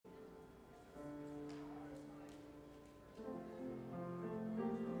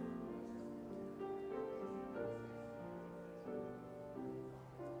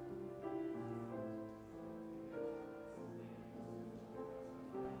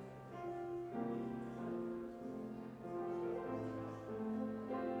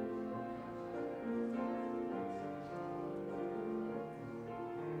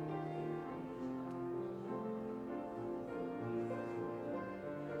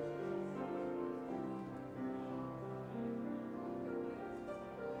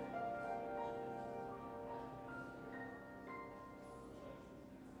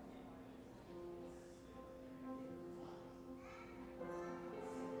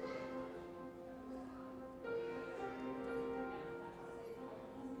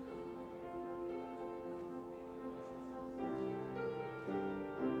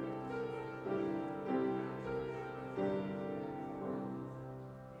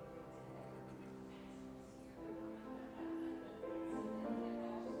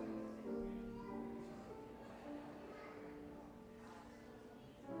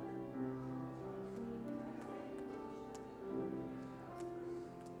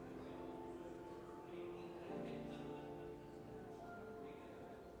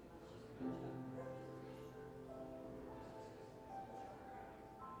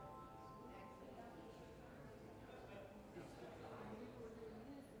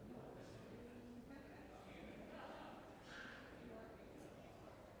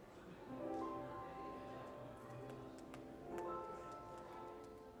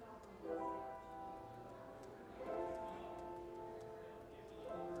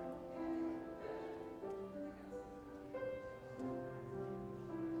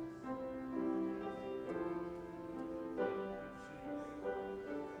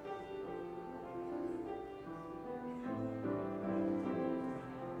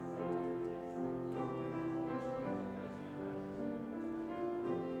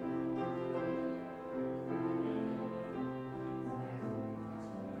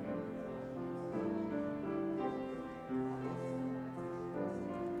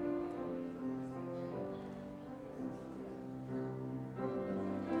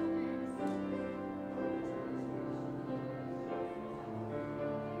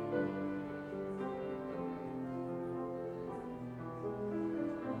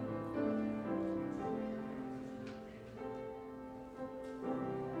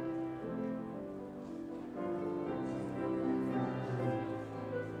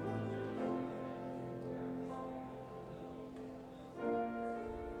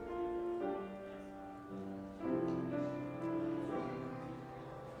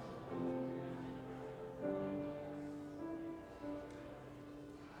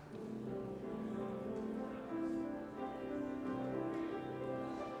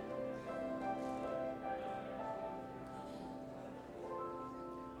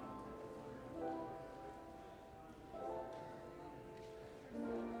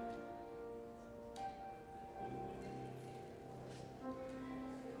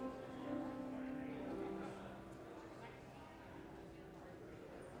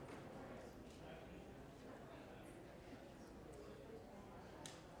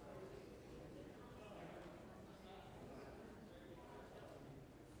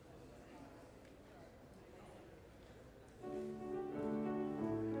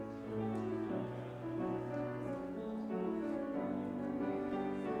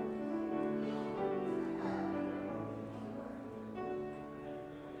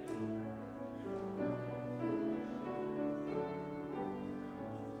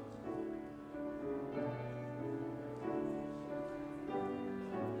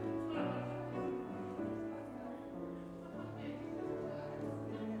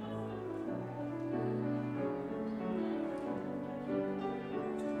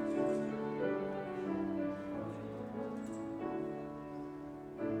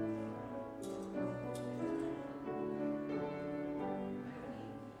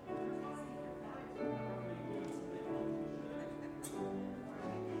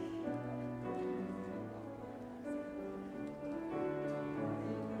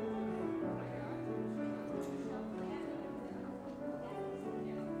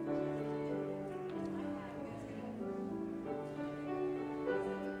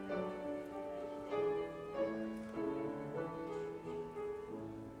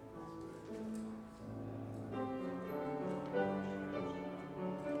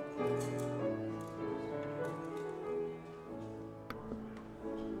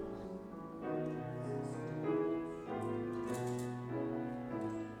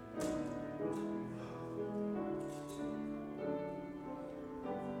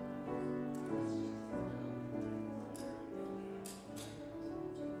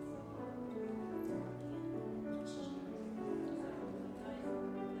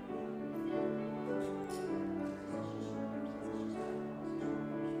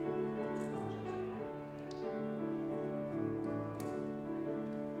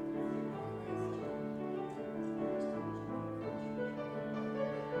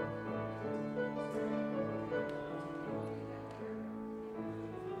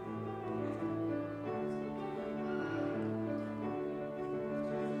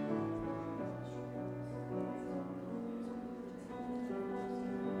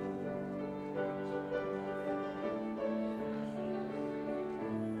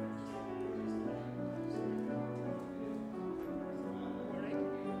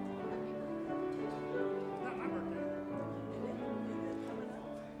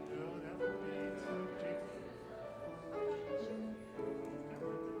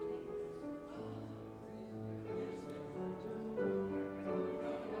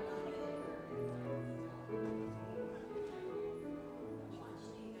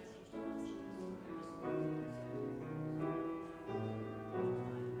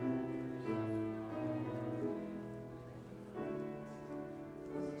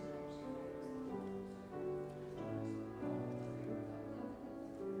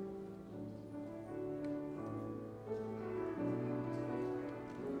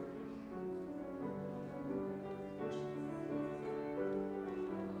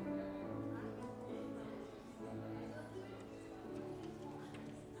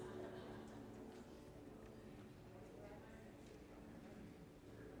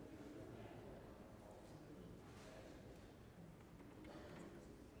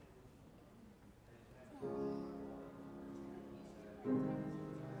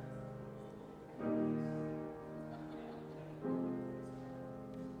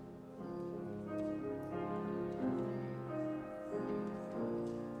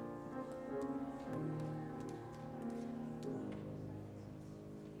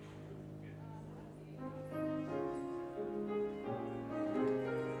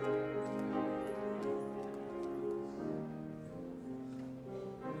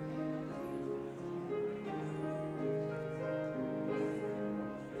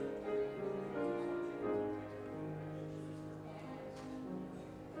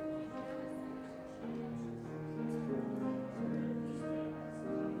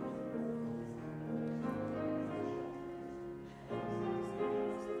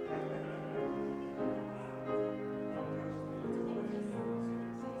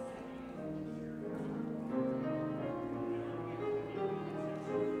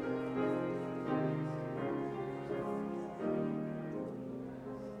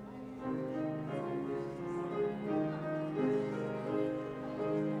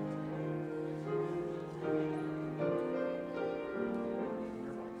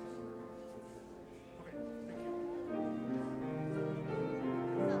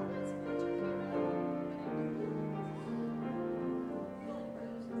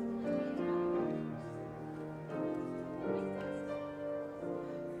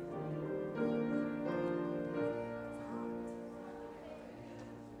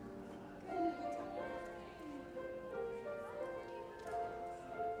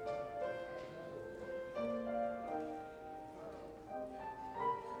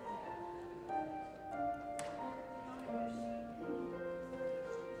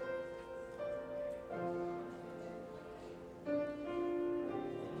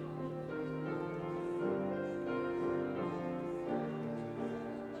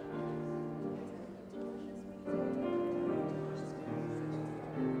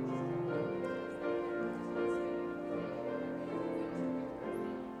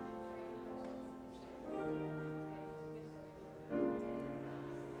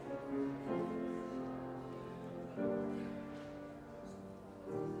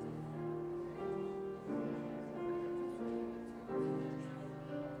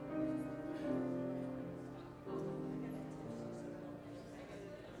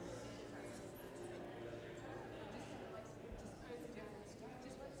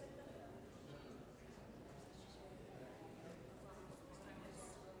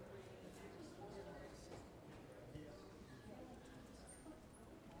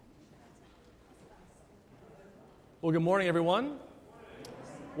Well, good morning, everyone.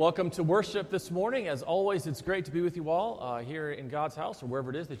 Welcome to worship this morning. As always, it's great to be with you all here in God's house or wherever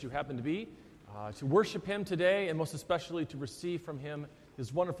it is that you happen to be, to worship Him today and most especially to receive from Him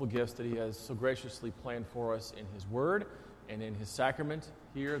His wonderful gifts that He has so graciously planned for us in His Word and in His sacrament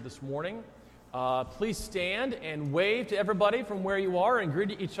here this morning. Please stand and wave to everybody from where you are and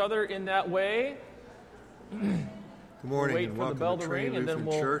greet each other in that way. Good morning and welcome to Trinity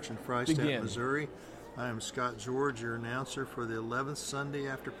Lutheran Church in Freistatt, Missouri. I am Scott George, your announcer for the 11th Sunday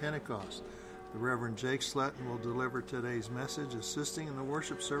after Pentecost. The Reverend Jake Sletton will deliver today's message. Assisting in the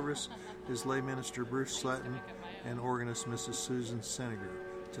worship service is lay minister Bruce Sletton and organist Mrs. Susan Seneger.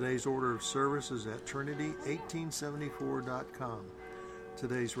 Today's order of service is at Trinity1874.com.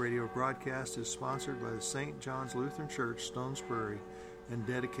 Today's radio broadcast is sponsored by the St. John's Lutheran Church, Stones Prairie, and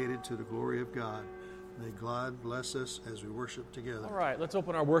dedicated to the glory of God. May God bless us as we worship together. All right, let's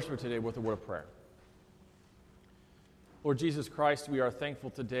open our worship today with a word of prayer. Lord Jesus Christ, we are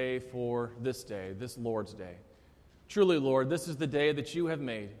thankful today for this day, this Lord's Day. Truly, Lord, this is the day that you have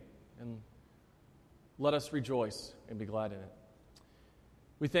made, and let us rejoice and be glad in it.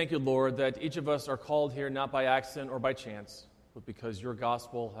 We thank you, Lord, that each of us are called here not by accident or by chance, but because your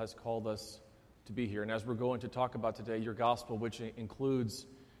gospel has called us to be here. And as we're going to talk about today, your gospel, which includes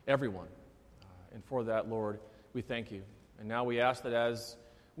everyone. And for that, Lord, we thank you. And now we ask that as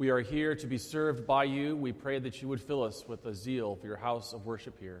we are here to be served by you, we pray that you would fill us with a zeal for your house of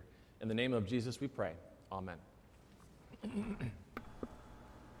worship here. In the name of Jesus we pray. Amen.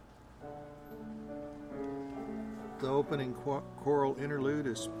 The opening choral interlude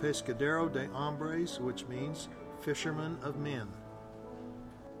is Pescadero de Hombres, which means fisherman of men.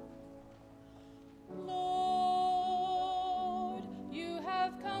 Lord, you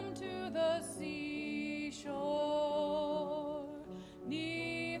have come to the seashore,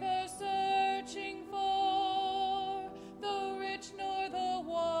 neither searching for the rich nor the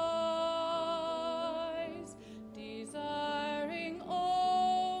wise, desiring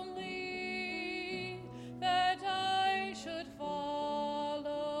only that I should follow.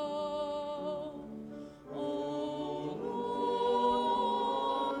 Oh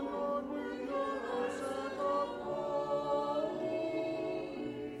Lord, with your eyes set upon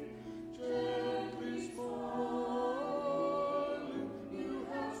me, gently smiling, you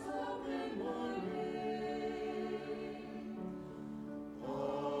have spoken my name.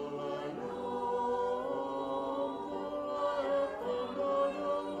 All I know, for I have found on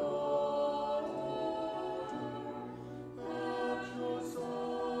the water, at your side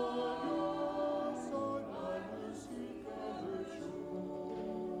I will seek other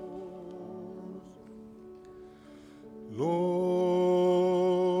shores.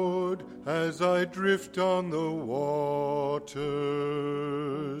 Lord, as I drift on the waters,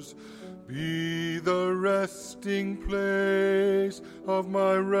 be the resting place of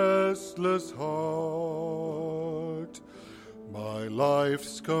my restless heart, my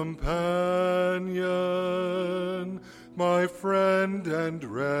life's companion, my friend and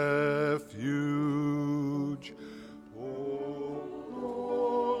refuge. Oh,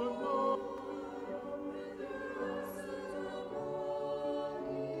 Lord,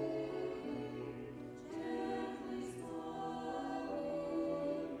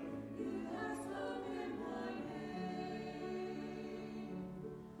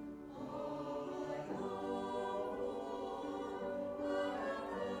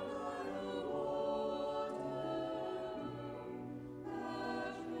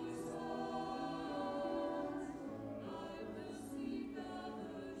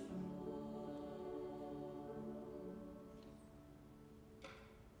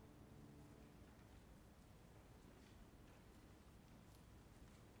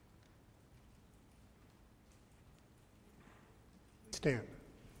 Stand.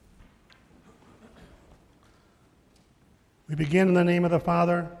 We begin in the name of the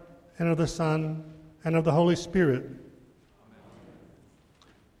Father, and of the Son, and of the Holy Spirit. Amen.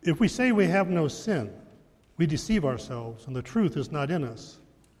 If we say we have no sin, we deceive ourselves, and the truth is not in us.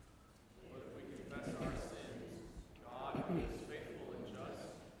 But if we confess our sins, God, who is faithful and just,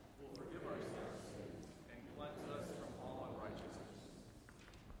 will forgive our sins and cleanse us from all unrighteousness.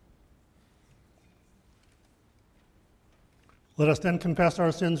 Let us then confess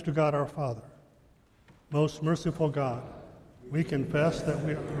our sins to God our Father. Most merciful God, we confess that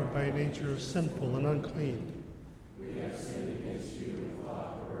we are by nature sinful and unclean. We have sinned against you in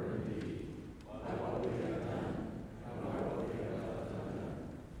thought, word, and deed, by what we have done, and by what we have not done.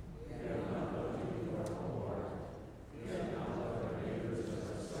 We have not loved you with our whole heart. We have not loved our neighbors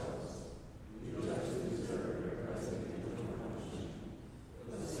as ourselves. We justly deserve your present and eternal punishment.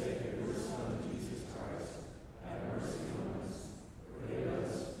 For the sake of your Son, Jesus Christ, have mercy on us. Forgive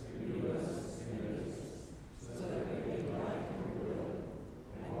us.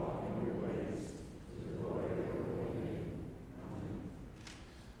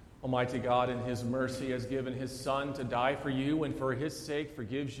 Almighty God, in his mercy, has given his Son to die for you, and for his sake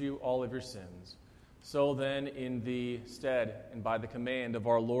forgives you all of your sins. So then, in the stead and by the command of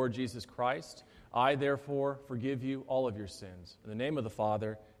our Lord Jesus Christ, I therefore forgive you all of your sins. In the name of the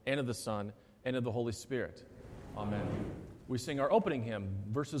Father, and of the Son, and of the Holy Spirit. Amen. We sing our opening hymn,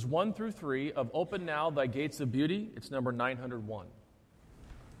 verses 1 through 3 of Open Now Thy Gates of Beauty. It's number 901.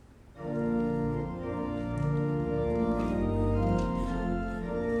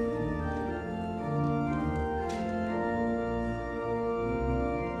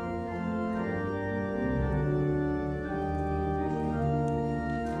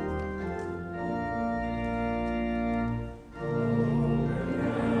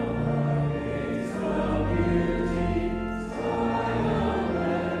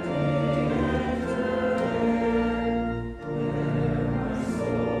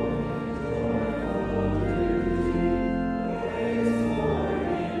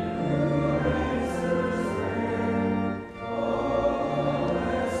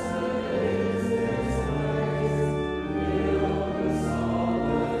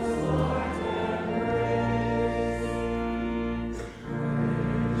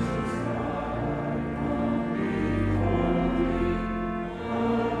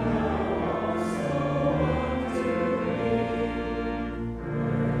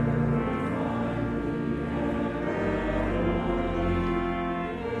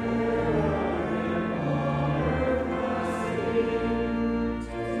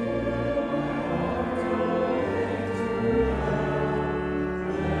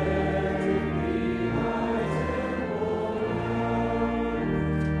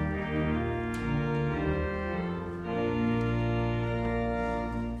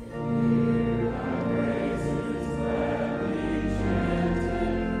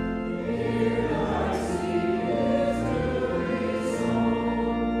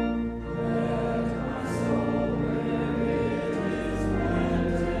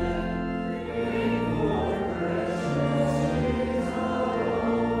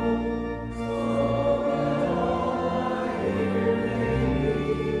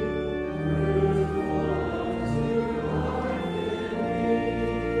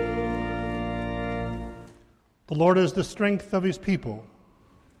 The Lord is the strength of his people.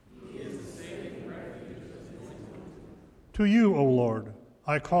 To you, O Lord,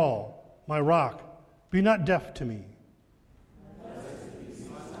 I call, my rock, be not deaf to me.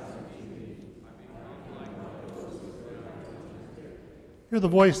 Hear the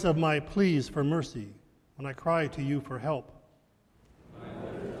voice of my pleas for mercy when I cry to you for help.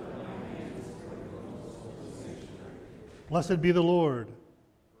 Blessed be the Lord.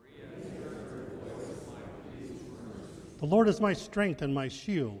 The Lord is my strength and my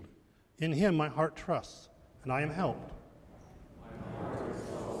shield. In him my heart trusts, and I am helped.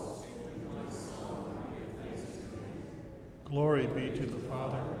 Glory be to the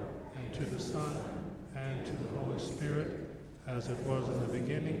Father, and to the Son, and to the Holy Spirit, as it was in the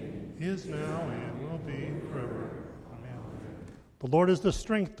beginning, is now, and will be forever. Amen. The Lord is the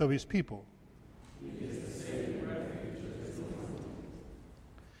strength of his people.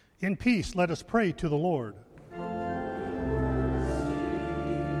 In peace, let us pray to the Lord.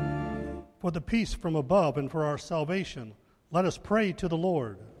 For the peace from above and for our salvation, let us pray to the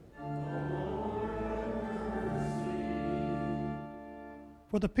Lord.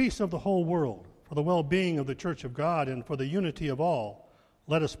 For the peace of the whole world, for the well-being of the Church of God, and for the unity of all,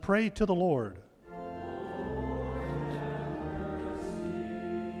 let us pray to the Lord.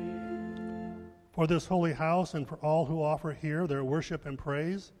 For this holy house and for all who offer here their worship and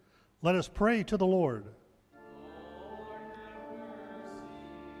praise, let us pray to the Lord.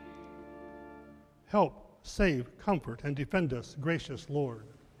 Help, save, comfort, and defend us, gracious Lord.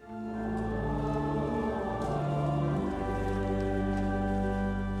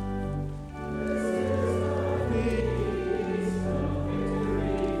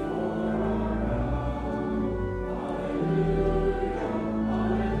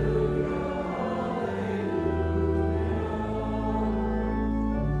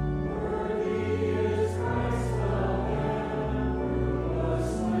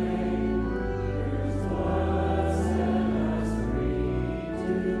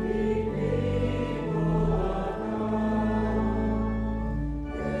 Be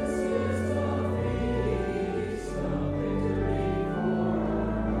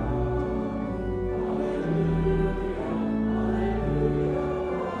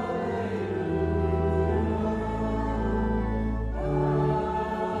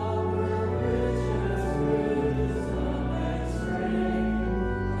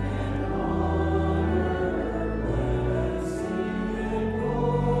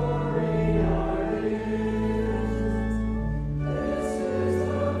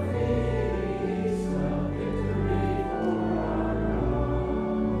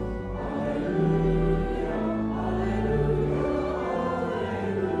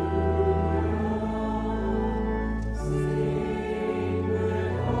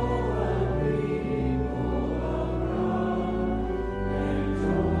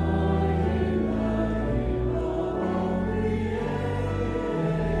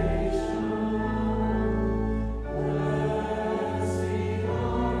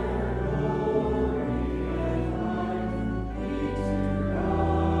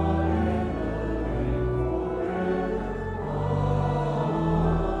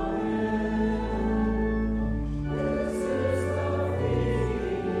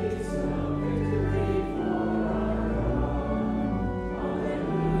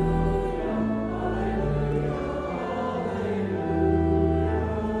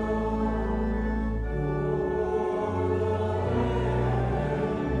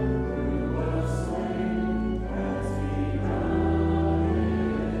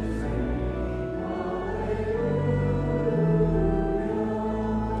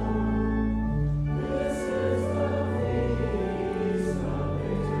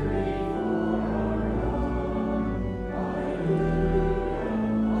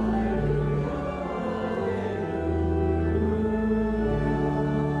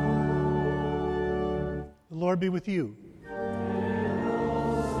Lord be with you.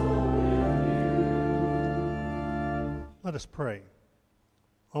 Let us pray.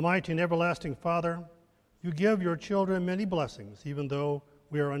 Almighty and everlasting Father, you give your children many blessings, even though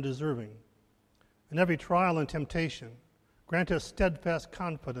we are undeserving. In every trial and temptation, grant us steadfast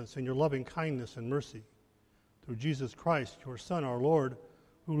confidence in your loving kindness and mercy. Through Jesus Christ, your Son, our Lord,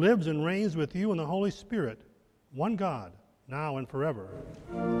 who lives and reigns with you in the Holy Spirit, one God, now and forever.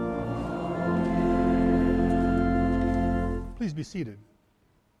 Please be seated.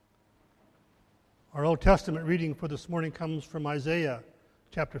 Our Old Testament reading for this morning comes from Isaiah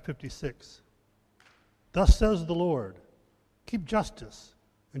chapter 56. Thus says the Lord, keep justice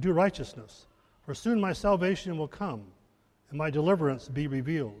and do righteousness, for soon my salvation will come, and my deliverance be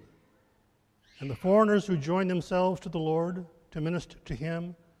revealed. And the foreigners who join themselves to the Lord, to minister to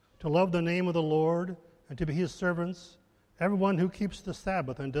him, to love the name of the Lord, and to be his servants, everyone who keeps the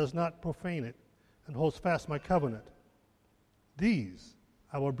Sabbath and does not profane it, and holds fast my covenant. These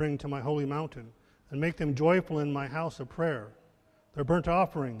I will bring to my holy mountain, and make them joyful in my house of prayer. Their burnt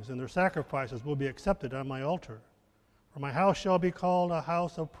offerings and their sacrifices will be accepted on my altar. For my house shall be called a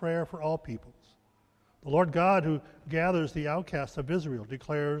house of prayer for all peoples. The Lord God, who gathers the outcasts of Israel,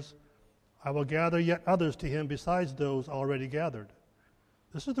 declares, I will gather yet others to him besides those already gathered.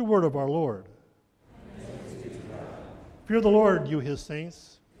 This is the word of our Lord. Fear the Lord, you his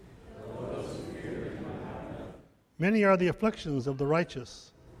saints. Many are the afflictions of the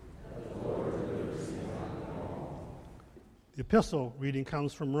righteous. The epistle reading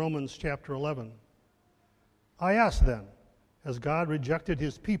comes from Romans chapter 11. I ask then, has God rejected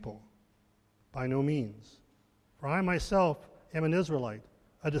his people? By no means. For I myself am an Israelite,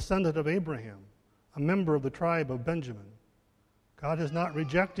 a descendant of Abraham, a member of the tribe of Benjamin. God has not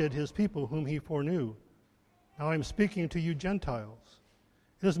rejected his people whom he foreknew. Now I am speaking to you Gentiles.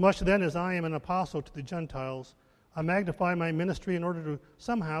 Inasmuch then as I am an apostle to the Gentiles, I magnify my ministry in order to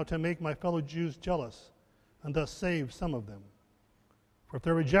somehow to make my fellow Jews jealous, and thus save some of them. For if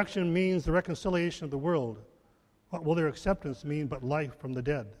their rejection means the reconciliation of the world, what will their acceptance mean but life from the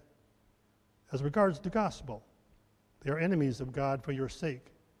dead? As regards the gospel, they are enemies of God for your sake.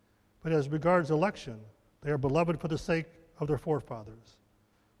 But as regards election, they are beloved for the sake of their forefathers.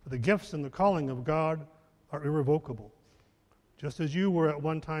 For the gifts and the calling of God are irrevocable. Just as you were at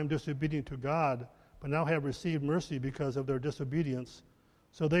one time disobedient to God, but now have received mercy because of their disobedience,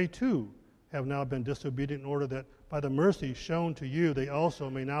 so they too have now been disobedient in order that by the mercy shown to you they also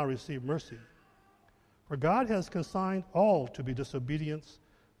may now receive mercy. For God has consigned all to be disobedience,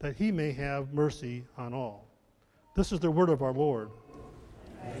 that he may have mercy on all. This is the word of our Lord.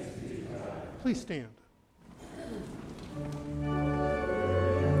 Please stand.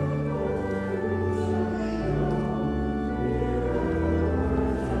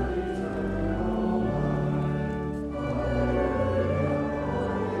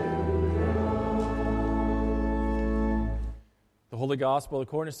 The Holy Gospel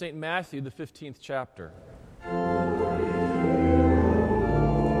according to St. Matthew, the 15th chapter.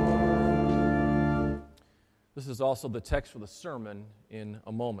 This is also the text for the sermon in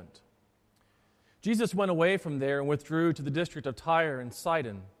a moment. Jesus went away from there and withdrew to the district of Tyre and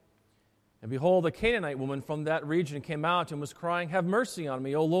Sidon. And behold, a Canaanite woman from that region came out and was crying, have mercy on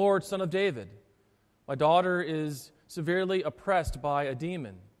me, O Lord, Son of David. My daughter is severely oppressed by a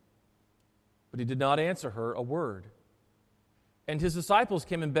demon. But he did not answer her a word. And his disciples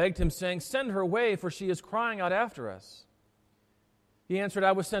came and begged him, saying, send her away, for she is crying out after us. He answered,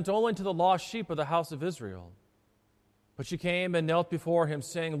 I was sent only to the lost sheep of the house of Israel. But she came and knelt before him,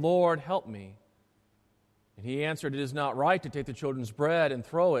 saying, Lord, help me. And he answered, it is not right to take the children's bread and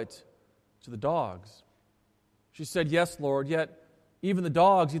throw it to the dogs. She said, yes, Lord, yet even the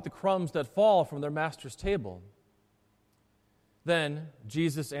dogs eat the crumbs that fall from their master's table. Then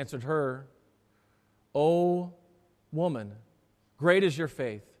Jesus answered her, O woman, great is your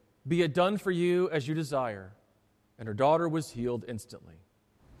faith. Be it done for you as you desire. And her daughter was healed instantly.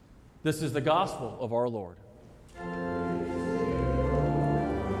 This is the gospel of our Lord.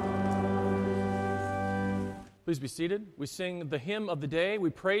 Please be seated. We sing the hymn of the day.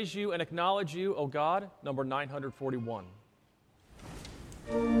 We praise you and acknowledge you, O God, number 941.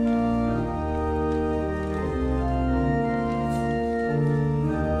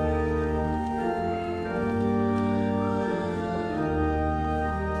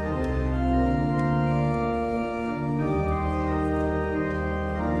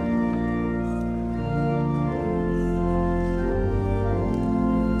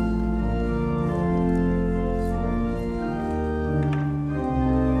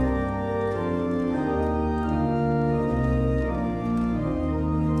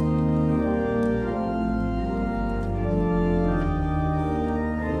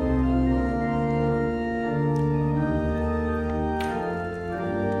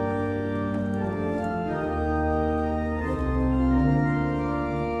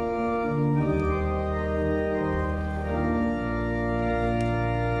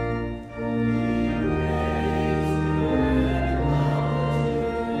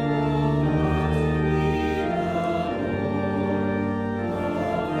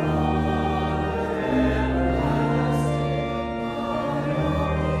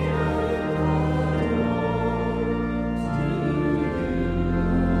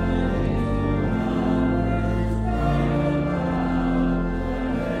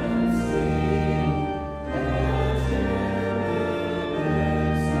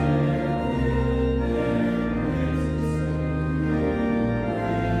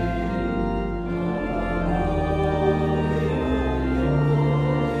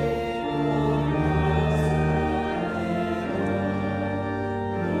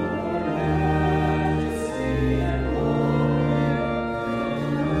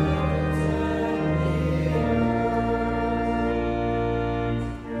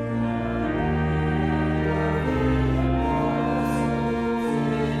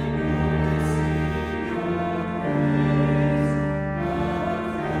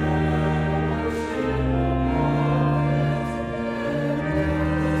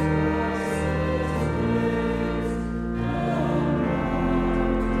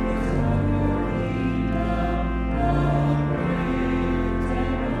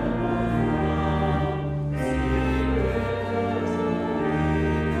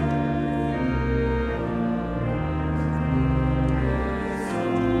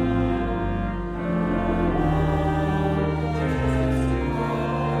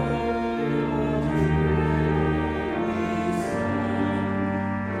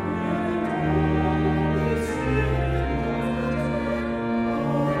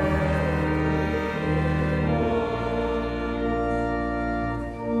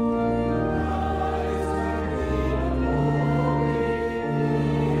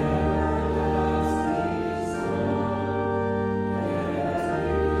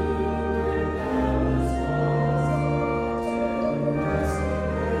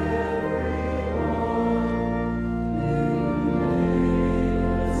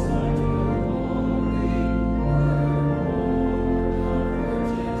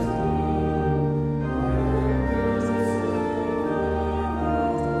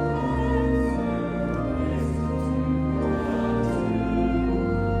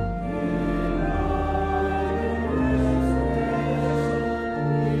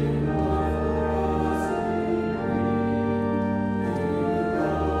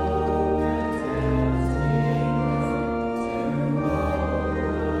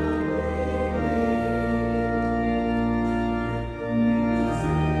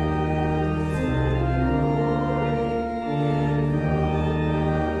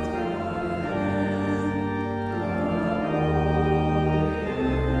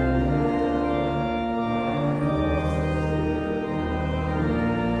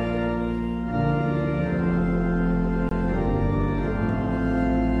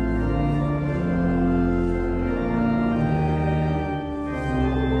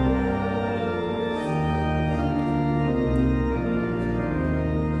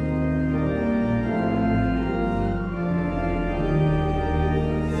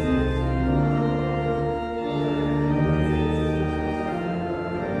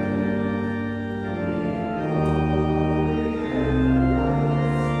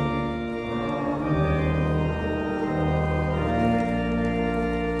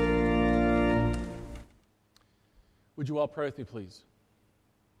 Would you all pray with me, please?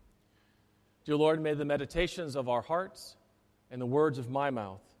 Dear Lord, may the meditations of our hearts and the words of my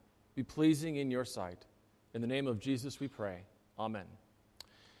mouth be pleasing in your sight. In the name of Jesus we pray. Amen.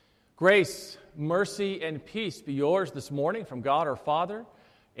 Grace, mercy, and peace be yours this morning from God our Father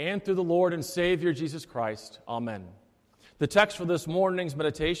and through the Lord and Savior Jesus Christ. Amen. The text for this morning's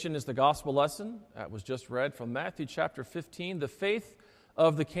meditation is the gospel lesson that was just read from Matthew chapter 15, the faith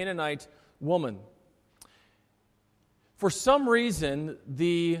of the Canaanite woman. For some reason,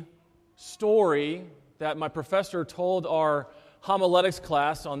 the story that my professor told our homiletics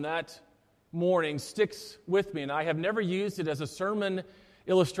class on that morning sticks with me, and I have never used it as a sermon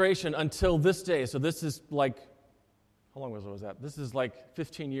illustration until this day. So this is like, how long was that? This is like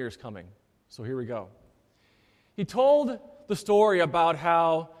 15 years coming. So here we go. He told the story about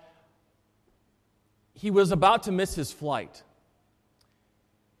how he was about to miss his flight.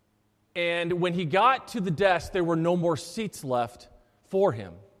 And when he got to the desk, there were no more seats left for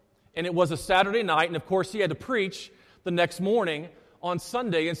him. And it was a Saturday night, and of course he had to preach the next morning on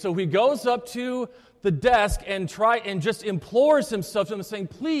Sunday. And so he goes up to the desk and just implores himself to him, saying,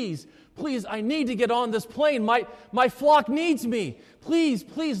 please, I need to get on this plane. My flock needs me. Please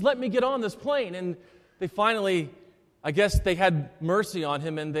let me get on this plane. And they finally, I guess they had mercy on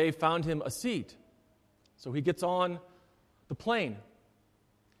him, and they found him a seat. So he gets on the plane.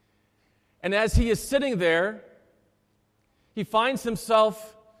 And as he is sitting there, he finds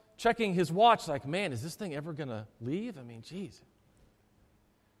himself checking his watch like, man, is this thing ever going to leave? I mean, geez.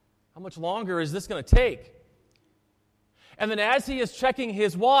 How much longer is this going to take? And then as he is checking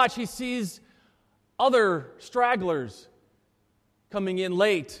his watch, he sees other stragglers coming in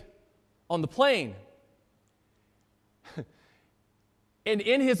late on the plane. And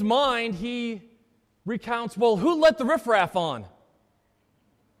in his mind, he recounts, well, who let the riffraff on?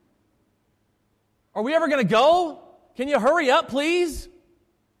 Are we ever going to go? Can you hurry up, please?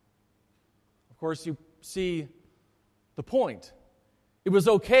 Of course, you see the point. It was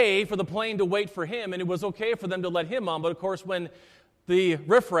okay for the plane to wait for him, and it was okay for them to let him on. But of course, when the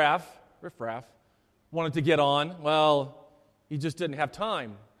riffraff wanted to get on, well, he just didn't have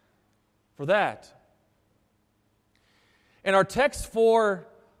time for that. And our text for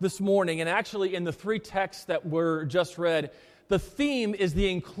this morning, and actually in the three texts that were just read, the theme is the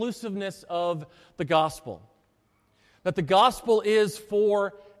inclusiveness of the gospel. That the gospel is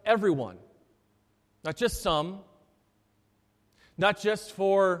for everyone, not just some, not just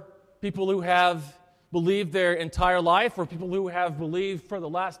for people who have believed their entire life or people who have believed for the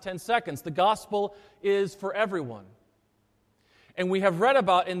last 10 seconds. The gospel is for everyone. And we have read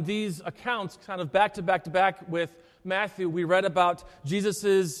about in these accounts, kind of back to back with Matthew, we read about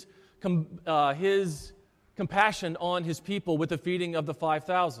Jesus' his compassion on his people with the feeding of the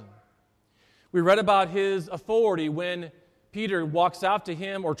 5,000. We read about his authority when Peter walks out to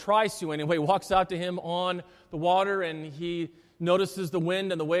him, or tries to anyway, walks out to him on the water, and he notices the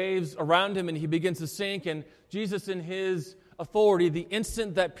wind and the waves around him, and he begins to sink. And Jesus, in his authority, the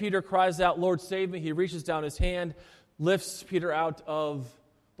instant that Peter cries out, Lord, save me, he reaches down his hand, lifts Peter out of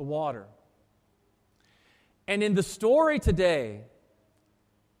the water. And in the story today,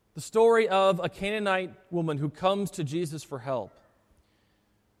 the story of a Canaanite woman who comes to Jesus for help,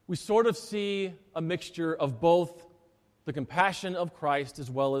 we sort of see a mixture of both the compassion of Christ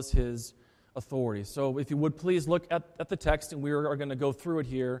as well as his authority. So if you would please look at the text, and we are going to go through it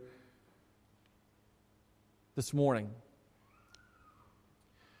here this morning.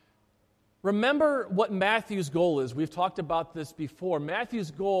 Remember what Matthew's goal is. We've talked about this before.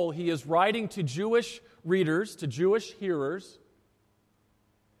 Matthew's goal, he is writing to Jewish readers, to Jewish hearers,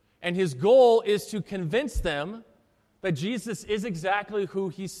 and his goal is to convince them that Jesus is exactly who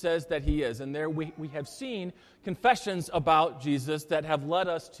he says that he is. And there we have seen confessions about Jesus that have led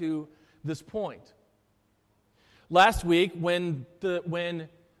us to this point. Last week, when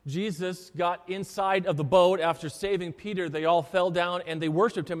Jesus got inside of the boat after saving Peter, they all fell down and they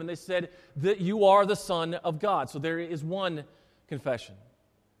worshiped him, and they said that you are the Son of God. So there is one confession.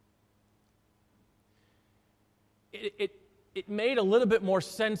 It made a little bit more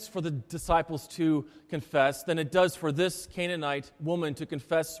sense for the disciples to confess than it does for this Canaanite woman to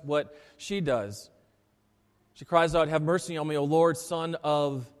confess what she does. She cries out, "Have mercy on me, O Lord, Son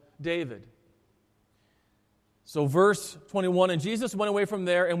of David." So verse 21, and Jesus went away from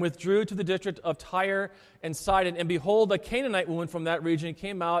there and withdrew to the district of Tyre and Sidon. And behold, a Canaanite woman from that region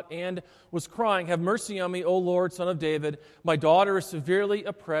came out and was crying, "Have mercy on me, O Lord, Son of David. My daughter is severely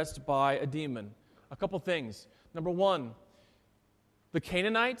oppressed by a demon." A couple things. Number one, the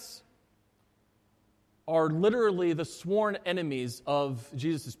Canaanites are literally the sworn enemies of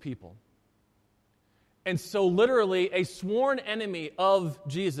Jesus' people. And so literally a sworn enemy of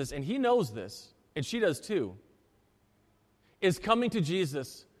Jesus, and he knows this, and she does too, is coming to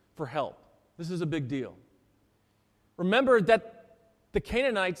Jesus for help. This is a big deal. Remember that the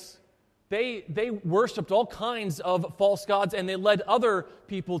Canaanites, they worshipped all kinds of false gods, and they led other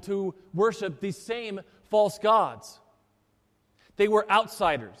people to worship these same false gods. They were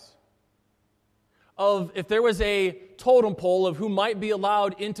outsiders. If there was a totem pole of who might be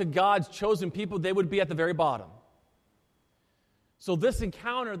allowed into God's chosen people, they would be at the very bottom. So this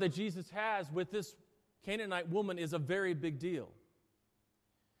encounter that Jesus has with this Canaanite woman is a very big deal.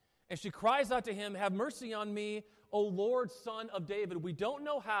 And she cries out to him, "Have mercy on me, O Lord, Son of David." We don't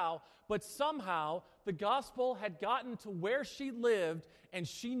know how, but somehow the gospel had gotten to where she lived, and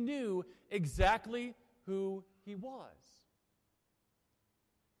she knew exactly who he was.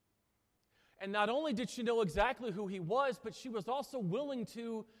 And not only did she know exactly who he was, but she was also willing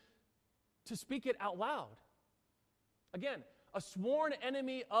to speak it out loud. Again, a sworn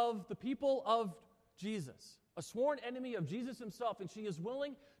enemy of the people of Jesus, a sworn enemy of Jesus himself, and she is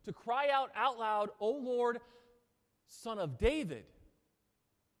willing to cry out loud, "O Lord, Son of David."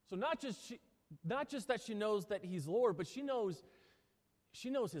 So not just that she knows that he's Lord, but she knows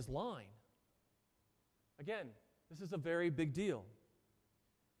his line. Again, this is a very big deal.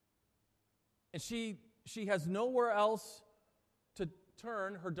 And she has nowhere else to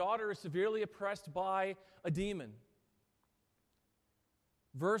turn. Her daughter is severely oppressed by a demon.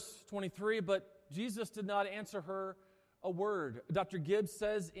 Verse 23, but Jesus did not answer her a word. Dr. Gibbs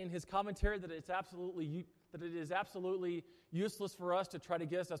says in his commentary that it is absolutely useless for us to try to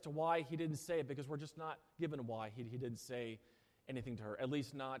guess as to why he didn't say it, because we're just not given why he didn't say anything to her, at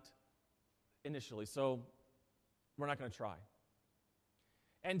least not initially. So we're not going to try.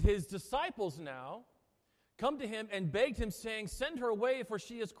 And his disciples now come to him and begged him, saying, "Send her away, for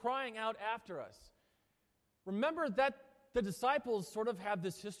she is crying out after us." Remember that the disciples sort of have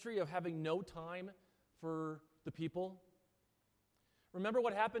this history of having no time for the people. Remember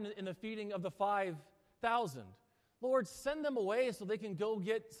what happened in the feeding of the 5,000. Lord, send them away so they can go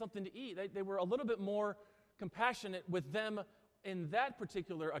get something to eat. They were a little bit more compassionate with them in that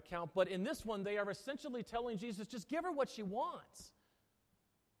particular account, but in this one, they are essentially telling Jesus, just give her what she wants.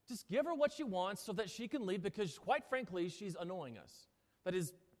 Just give her what she wants so that she can leave, because quite frankly, she's annoying us. That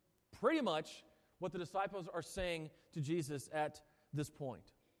is pretty much what the disciples are saying to Jesus at this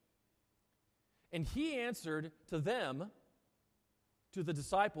point. And he answered to them, to the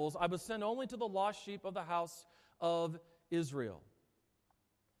disciples, "I was sent only to the lost sheep of the house of Israel."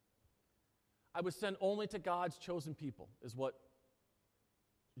 I was sent only to God's chosen people, is what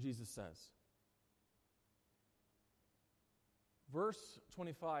Jesus says. Verse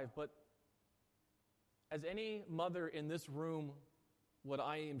 25, but as any mother in this room would,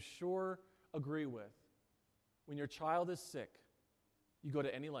 I am sure, agree with, when your child is sick, you go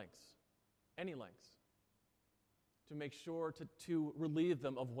to any lengths, to make sure to relieve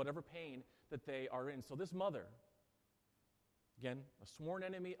them of whatever pain that they are in. So this mother, again, a sworn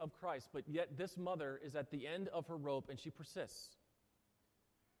enemy of Christ, but yet this mother is at the end of her rope and she persists.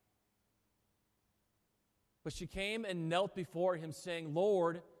 But she came and knelt before him, saying,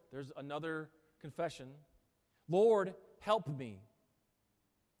 "Lord," there's another confession, "Lord, help me."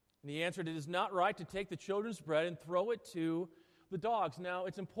 And he answered, "It is not right to take the children's bread and throw it to the dogs." Now,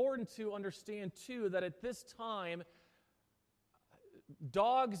 it's important to understand, too, that at this time,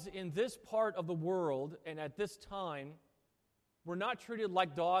 dogs in this part of the world and at this time were not treated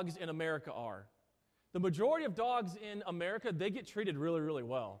like dogs in America are. The majority of dogs in America, they get treated really, really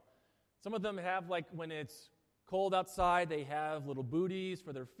well. Some of them have, like, when it's cold outside, they have little booties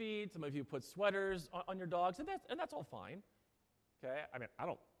for their feet. Some of you put sweaters on your dogs, and that's all fine. Okay? I mean, I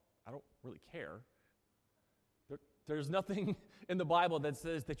don't really care. There's nothing in the Bible that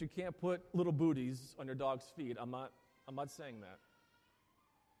says that you can't put little booties on your dog's feet. I'm not saying that.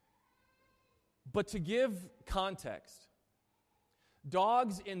 But to give context,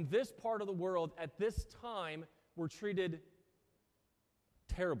 dogs in this part of the world at this time were treated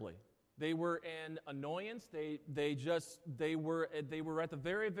terribly. They were an annoyance. They were at the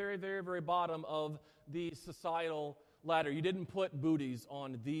very, very, very, very bottom of the societal ladder. You didn't put booties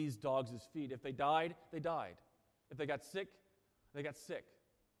on these dogs' feet. If they died, they died. If they got sick, they got sick.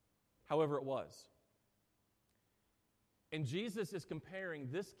 However it was. And Jesus is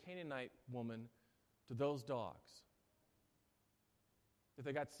comparing this Canaanite woman to those dogs. If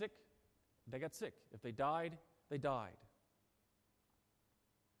they got sick, they got sick. If they died, they died.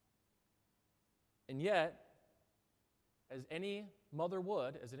 And yet, as any mother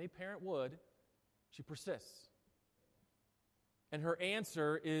would, as any parent would, she persists. And her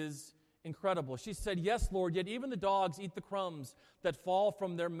answer is incredible. She said, "Yes, Lord, yet even the dogs eat the crumbs that fall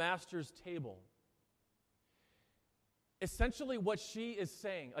from their master's table." Essentially what she is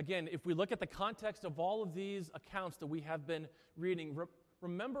saying, again, if we look at the context of all of these accounts that we have been reading,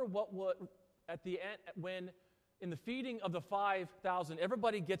 remember what at the end, when in the feeding of the 5,000,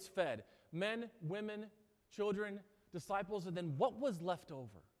 everybody gets fed. Men, women, children, disciples, and then what was left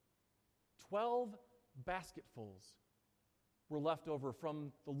over? 12 basketfuls were left over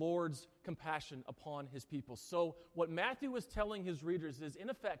from the Lord's compassion upon his people. So what Matthew is telling his readers is, in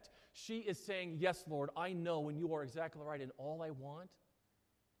effect, she is saying, "Yes, Lord, I know, and you are exactly right, and all I want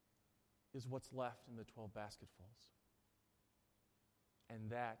is what's left in the 12 basketfuls. And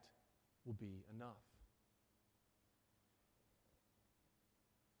that will be enough."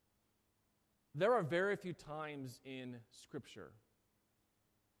 There are very few times in Scripture,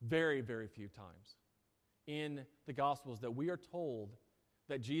 very, very few times in the Gospels that we are told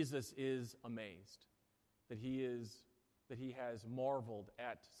that Jesus is amazed, that he has marveled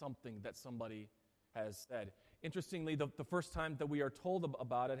at something that somebody has said. Interestingly, the first time that we are told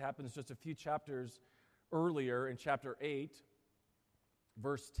about it happens just a few chapters earlier in chapter 8,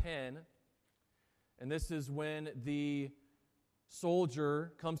 verse 10. And this is when the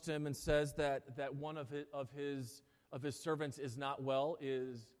soldier comes to him and says that one of his servants is not well,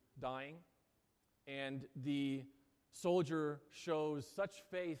 is dying. And the soldier shows such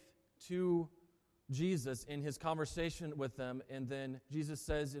faith to Jesus in his conversation with them. And then Jesus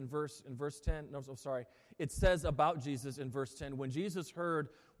says in verse 10, it says about Jesus in verse 10, when Jesus heard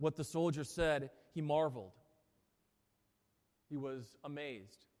what the soldier said, he marveled. He was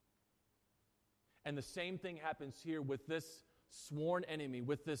amazed. And the same thing happens here with this sworn enemy,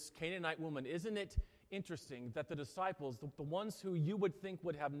 with this Canaanite woman. Isn't it interesting that the disciples, the ones who you would think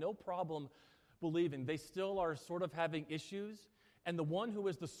would have no problem believing, they still are sort of having issues? And the one who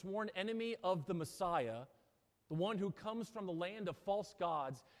is the sworn enemy of the Messiah, the one who comes from the land of false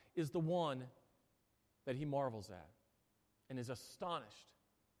gods, is the one that he marvels at and is astonished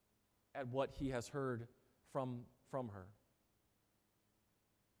at what he has heard from her.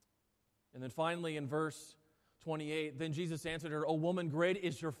 And then finally in verse 28, then Jesus answered her, "O woman, great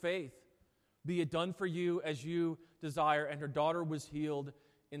is your faith. Be it done for you as you desire." And her daughter was healed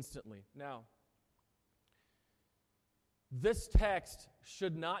instantly. Now, this text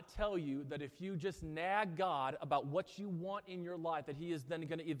should not tell you that if you just nag God about what you want in your life, that he is then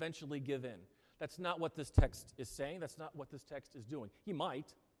going to eventually give in. That's not what this text is saying. That's not what this text is doing. He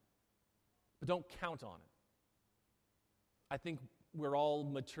might, but don't count on it. I think we're all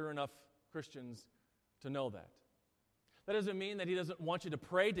mature enough Christians to know that. That doesn't mean that he doesn't want you to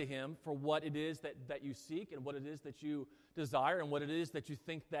pray to him for what it is that you seek and what it is that you desire and what it is that you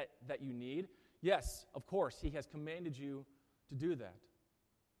think that you need. Yes, of course, he has commanded you to do that.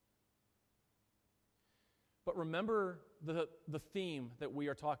 But remember the theme that we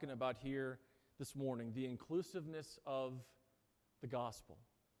are talking about here this morning, the inclusiveness of the gospel.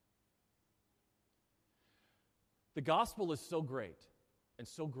 The gospel is so great and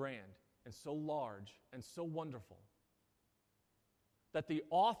so grand and so large and so wonderful that the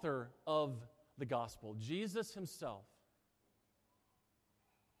author of the gospel, Jesus himself,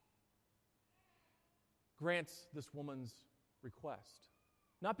 grants this woman's request.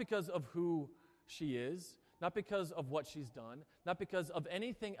 Not because of who she is, not because of what she's done, not because of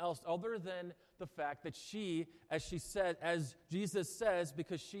anything else other than the fact that she, as Jesus says,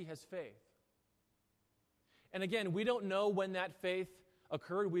 because she has faith. And again, we don't know when that faith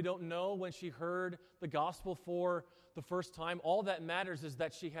occurred. We don't know when she heard the gospel for the first time. All that matters is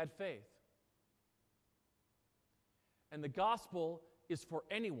that she had faith. And the gospel is for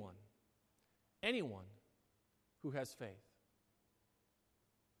anyone who has faith.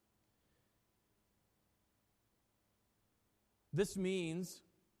 This means,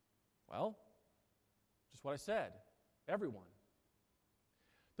 well, just what I said, everyone.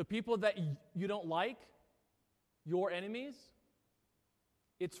 The people that you don't like, your enemies,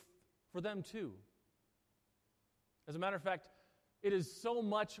 it's for them too. As a matter of fact, it is so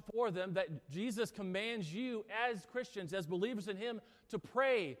much for them that Jesus commands you as Christians, as believers in him, to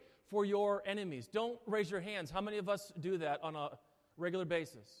pray for your enemies. Don't raise your hands. How many of us do that on a regular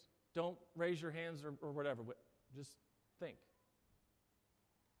basis? Don't raise your hands or whatever. Just think.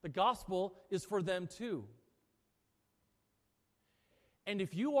 The gospel is for them too. And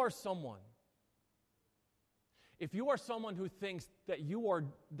if you are someone who thinks that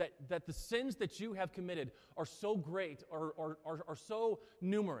the sins that you have committed are so great or are so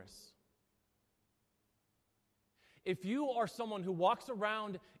numerous, if you are someone who walks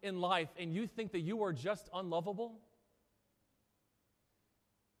around in life and you think that you are just unlovable,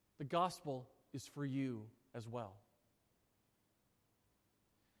 the gospel is for you as well.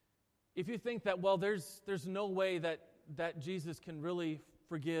 If you think that, well, there's no way that Jesus can really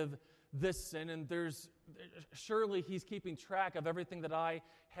forgive this sin, and surely He's keeping track of everything that I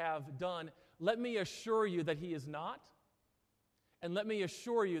have done, let me assure you that He is not. And let me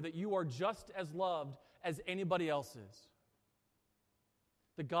assure you that you are just as loved as anybody else is.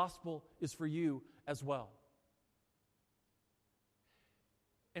 The gospel is for you as well.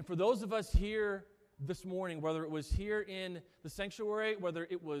 And for those of us here this morning, whether it was here in the sanctuary, whether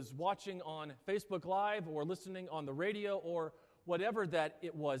it was watching on Facebook Live or listening on the radio or whatever that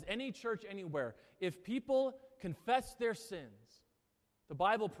it was, any church anywhere, if people confess their sins, the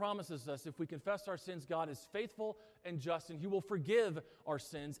Bible promises us if we confess our sins, God is faithful and just, and He will forgive our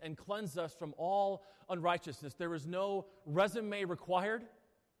sins and cleanse us from all unrighteousness. There is no resume required.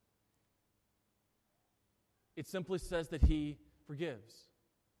 It simply says that He forgives.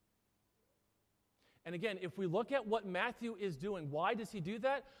 And again, if we look at what Matthew is doing, why does he do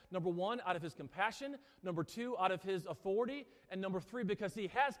that? Number one, out of his compassion. Number two, out of his authority. And number three, because he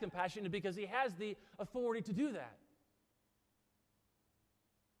has compassion and because he has the authority to do that.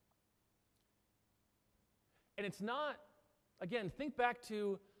 And it's not, again, think back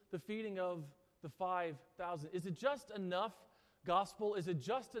to the feeding of the 5,000. Is it just enough gospel? Is it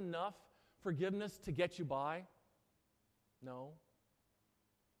just enough forgiveness to get you by? No.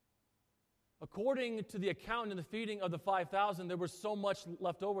 According to the account in the feeding of the 5,000, there was so much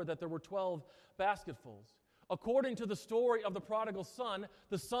left over that there were 12 basketfuls. According to the story of the prodigal son,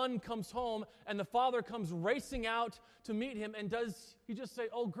 the son comes home and the father comes racing out to meet him, and does he just say,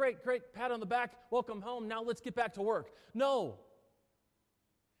 "Oh, great, pat on the back, welcome home, now let's get back to work"? No.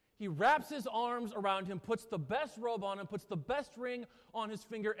 He wraps his arms around him, puts the best robe on him, puts the best ring on his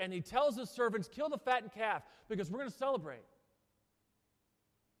finger, and he tells his servants, "Kill the fattened calf because we're going to celebrate.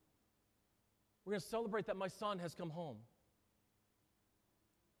 We're going to celebrate that my son has come home."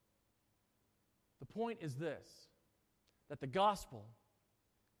 The point is this, that the gospel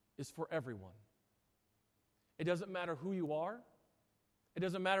is for everyone. It doesn't matter who you are. It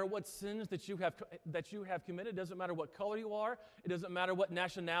doesn't matter what sins that you have committed. It doesn't matter what color you are. It doesn't matter what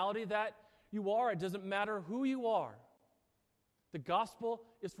nationality that you are. It doesn't matter who you are. The gospel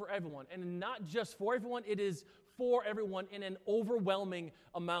is for everyone. And not just for everyone, it is for everyone in an overwhelming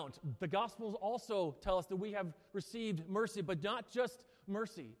amount. The Gospels also tell us that we have received mercy, but not just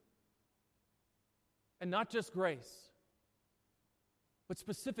mercy. And not just grace. But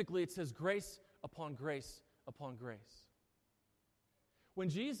specifically, it says grace upon grace upon grace. When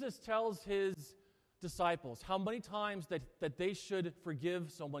Jesus tells His disciples how many times that they should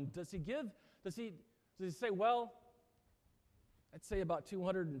forgive someone, does He say, well, I'd say about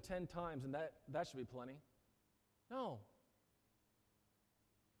 210 times, and that should be plenty? No.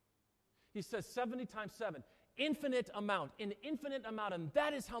 He says 70 times 7, an infinite amount, and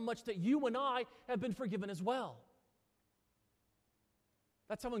that is how much that you and I have been forgiven as well.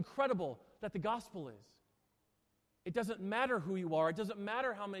 That's how incredible that the gospel is. It doesn't matter who you are. It doesn't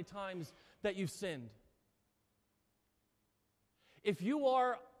matter how many times that you've sinned. If you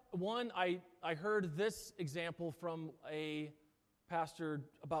are one, I heard this example from a pastor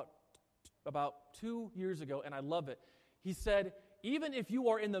about 2 years ago, and I love it. He said, even if you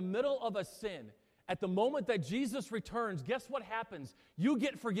are in the middle of a sin, at the moment that Jesus returns, guess what happens? You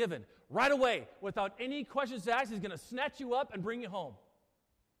get forgiven right away without any questions asked. He's going to snatch you up and bring you home.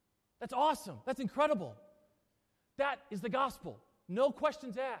 That's awesome. That's incredible. That is the gospel. No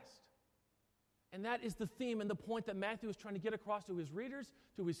questions asked. And that is the theme and the point that Matthew is trying to get across to his readers,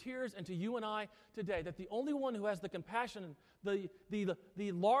 to his hearers, and to you and I today, that the only one who has the compassion, the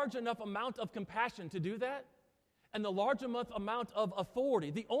large enough amount of compassion to do that, and the large enough amount of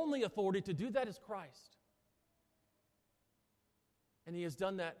authority, the only authority to do that is Christ. And He has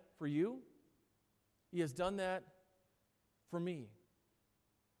done that for you. He has done that for me.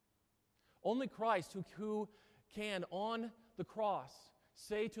 Only Christ who can, on the cross,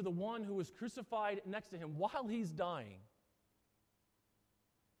 say to the one who was crucified next to Him while He's dying,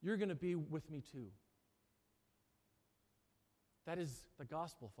 "You're going to be with me too." That is the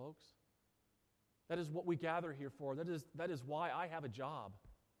gospel, folks. That is what we gather here for. That is why I have a job,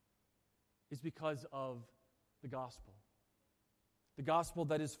 is because of the gospel. The gospel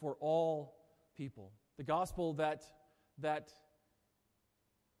that is for all people. The gospel that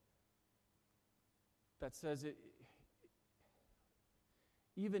says it.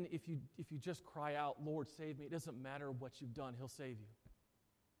 Even if you just cry out, "Lord, save me," it doesn't matter what you've done, He'll save you.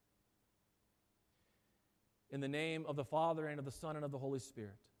 In the name of the Father, and of the Son, and of the Holy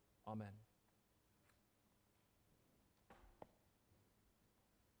Spirit. Amen.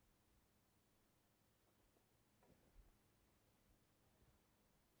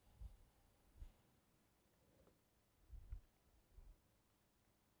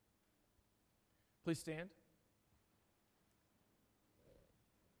 Please stand.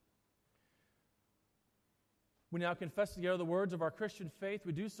 We now confess together the words of our Christian faith.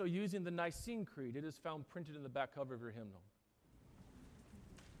 We do so using the Nicene Creed. It is found printed in the back cover of your hymnal.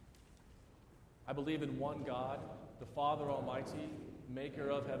 I believe in one God, the Father Almighty, maker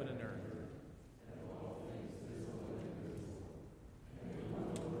of heaven and earth.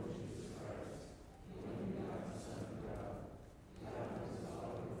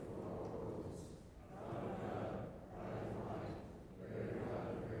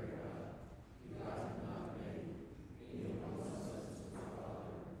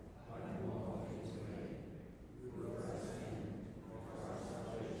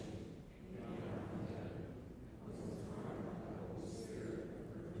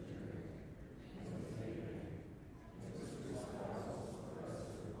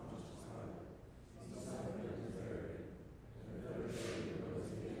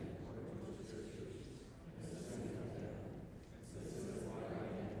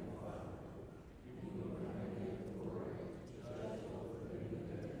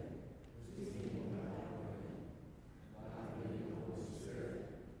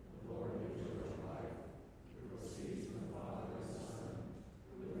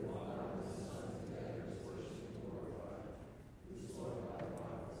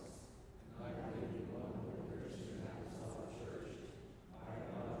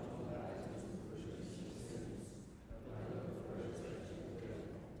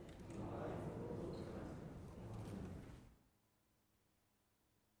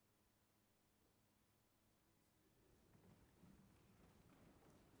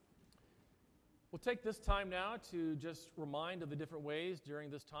 We'll take this time now to just remind of the different ways during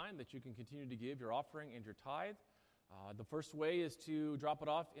this time that you can continue to give your offering and your tithe. The first way is to drop it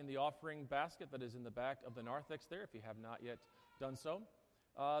off in the offering basket that is in the back of the narthex there if you have not yet done so.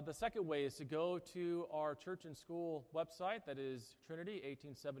 The second way is to go to our church and school website, that is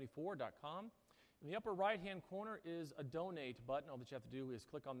Trinity1874.com. In the upper right-hand corner is a donate button. All that you have to do is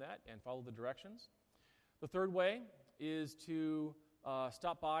click on that and follow the directions. The third way is to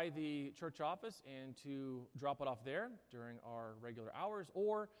stop by the church office and to drop it off there during our regular hours,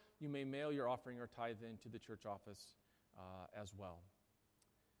 or you may mail your offering or tithe in to the church office as well.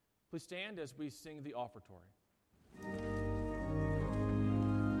 Please stand as we sing the offertory.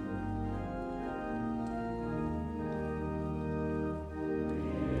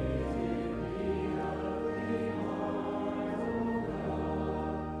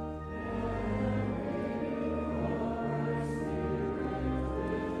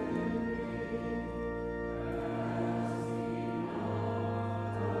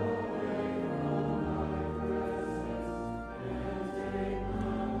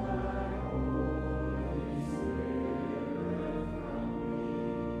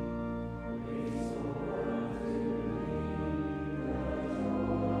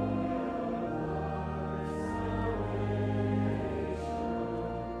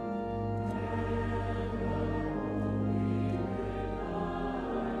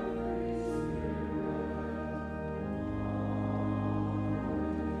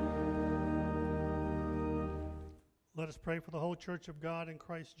 Let us pray for the whole church of God in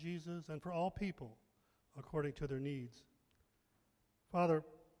Christ Jesus and for all people according to their needs. Father,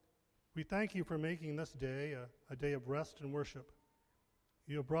 we thank you for making this day a day of rest and worship.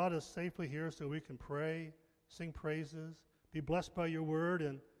 You have brought us safely here so we can pray, sing praises, be blessed by your word,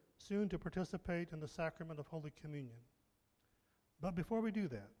 and soon to participate in the sacrament of Holy Communion. But before we do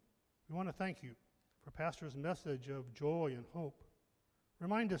that, we want to thank you for Pastor's message of joy and hope.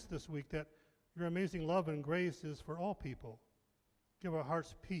 Remind us this week that your amazing love and grace is for all people. Give our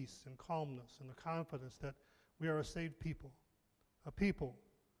hearts peace and calmness and the confidence that we are a saved people, a people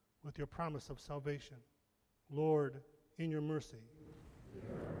with your promise of salvation. Lord, in your mercy.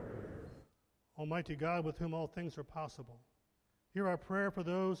 Almighty God, with whom all things are possible, hear our prayer for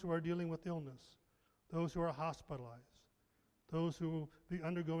those who are dealing with illness, those who are hospitalized, those who will be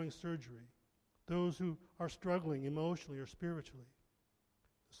undergoing surgery, those who are struggling emotionally or spiritually.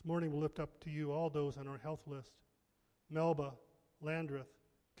 This morning we'll lift up to you all those on our health list: Melba, Landreth,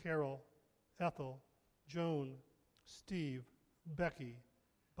 Carol, Ethel, Joan, Steve, Becky,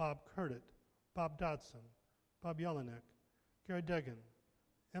 Bob Curtit, Bob Dodson, Bob Jelinek, Gary Degan,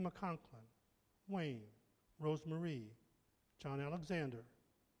 Emma Conklin, Wayne, Rose Marie, John Alexander,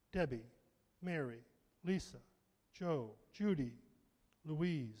 Debbie, Mary, Lisa, Joe, Judy,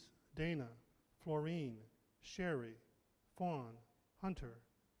 Louise, Dana, Florine, Sherry, Fawn, Hunter,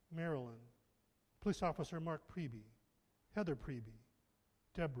 Marilyn, Police Officer Mark Priebe, Heather Priebe,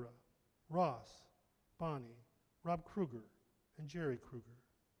 Deborah, Ross, Bonnie, Rob Kruger, and Jerry Kruger.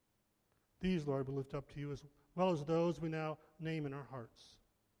 These, Lord, we lift up to you as well as those we now name in our hearts.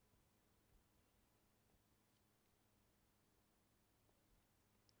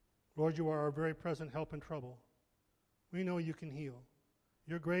 Lord, you are our very present help in trouble. We know you can heal.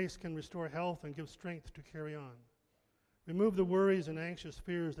 Your grace can restore health and give strength to carry on. Remove the worries and anxious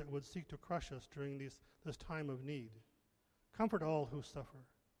fears that would seek to crush us during this time of need. Comfort all who suffer.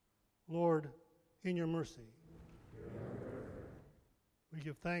 Lord, in your mercy. We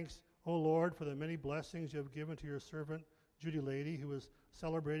give thanks, O Lord, for the many blessings you have given to your servant, Judy Lady, who is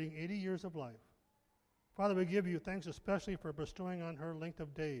celebrating 80 years of life. Father, we give you thanks especially for bestowing on her length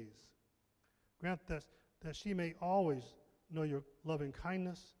of days. Grant that she may always know your loving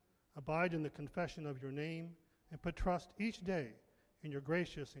kindness, abide in the confession of your name, and put trust each day in your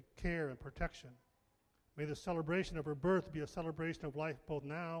gracious care and protection. May the celebration of her birth be a celebration of life both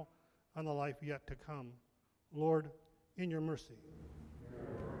now and the life yet to come. Lord, in your mercy.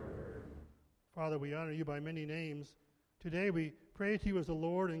 Father, we honor you by many names. Today we pray to you as the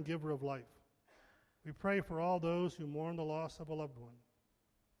Lord and giver of life. We pray for all those who mourn the loss of a loved one.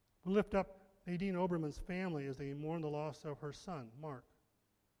 We lift up Nadine Oberman's family as they mourn the loss of her son, Mark.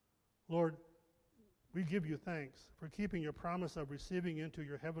 Lord, we give you thanks for keeping your promise of receiving into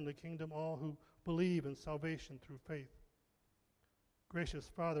your heavenly kingdom all who believe in salvation through faith. Gracious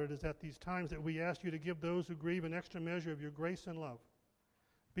Father, it is at these times that we ask you to give those who grieve an extra measure of your grace and love.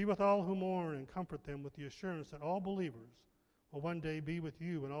 Be with all who mourn and comfort them with the assurance that all believers will one day be with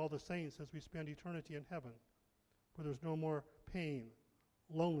you and all the saints as we spend eternity in heaven, where there's no more pain,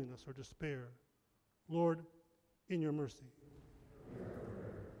 loneliness, or despair. Lord, in your mercy.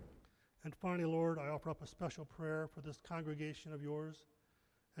 And finally, Lord, I offer up a special prayer for this congregation of yours.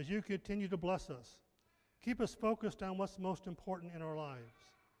 As you continue to bless us, keep us focused on what's most important in our lives.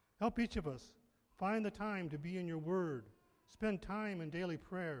 Help each of us find the time to be in your word, spend time in daily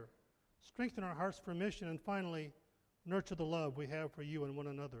prayer, strengthen our hearts for mission, and finally, nurture the love we have for you and one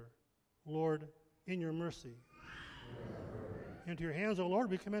another. Lord, in your mercy. Into your hands, O Lord,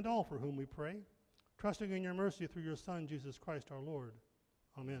 we commend all for whom we pray, trusting in your mercy through your Son, Jesus Christ our Lord.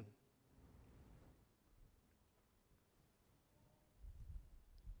 Amen.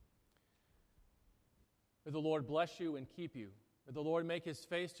 May the Lord bless you and keep you. May the Lord make his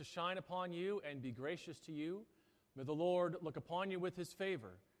face to shine upon you and be gracious to you. May the Lord look upon you with his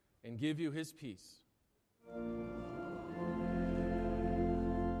favor and give you his peace.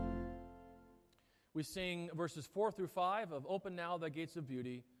 We sing verses 4 through 5 of Open Now the Gates of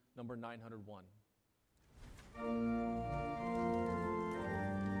Beauty, number 901.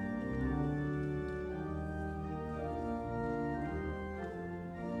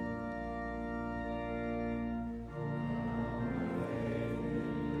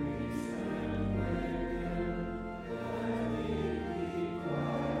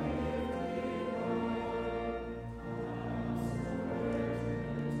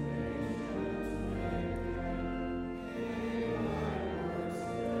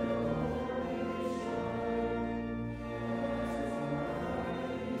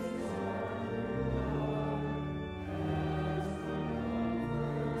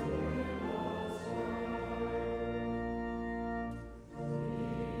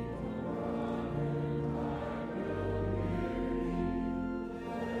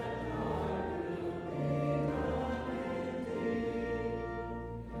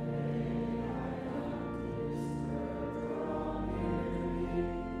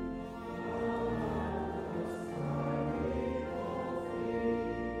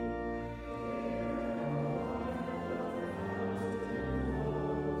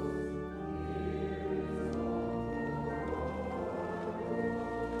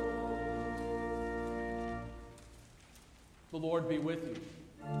 The Lord be with you.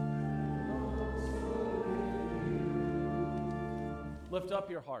 Lift up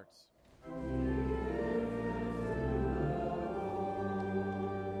your hearts.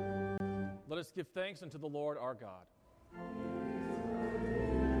 Let us give thanks unto the Lord our God.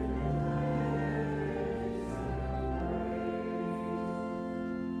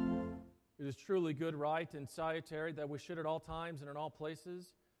 It is truly good, right, and salutary that we should at all times and in all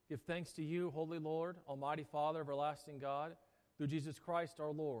places give thanks to you, Holy Lord, Almighty Father, everlasting God, through Jesus Christ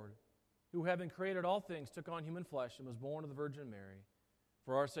our Lord, who, having created all things, took on human flesh and was born of the Virgin Mary.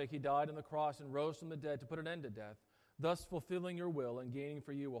 For our sake he died on the cross and rose from the dead to put an end to death, thus fulfilling your will and gaining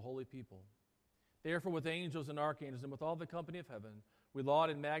for you a holy people. Therefore, with angels and archangels and with all the company of heaven, we laud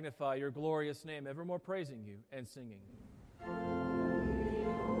and magnify your glorious name, evermore praising you and singing.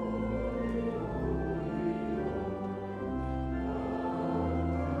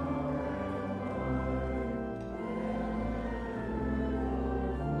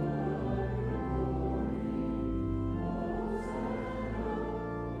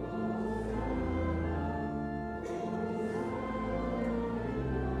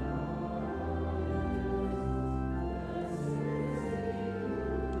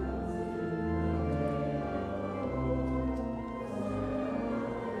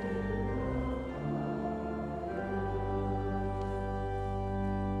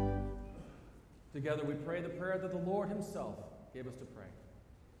 Together we pray the prayer that the Lord himself gave us to pray.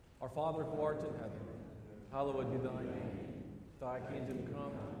 Our Father who art in heaven, hallowed be thy name. Thy kingdom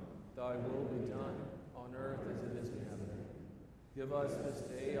come, thy will be done, on earth as it is in heaven. Give us this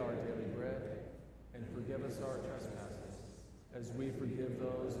day our daily bread, and forgive us our trespasses, as we forgive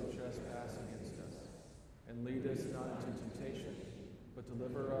those who trespass against us. And lead us not into temptation, but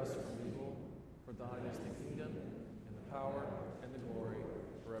deliver us from evil. For thine is the kingdom, and the power, and the glory,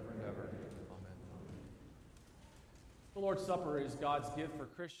 forever and ever. Amen. The Lord's Supper is God's gift for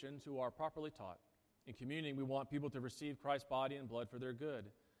Christians who are properly taught. In communion, we want people to receive Christ's body and blood for their good.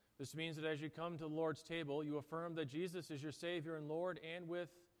 This means that as you come to the Lord's table, you affirm that Jesus is your Savior and Lord, and with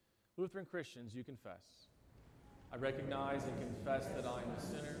Lutheran Christians, you confess. I recognize and confess that I am a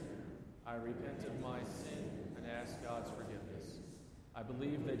sinner. I repent of my sin and ask God's forgiveness. I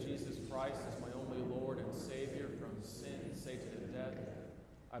believe that Jesus Christ is my only Lord and Savior from sin, Satan, and death.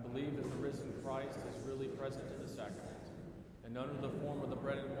 I believe that the risen Christ is really present in the sacrament, and under the form of the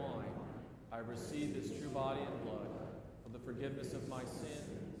bread and wine, I receive his true body and blood for the forgiveness of my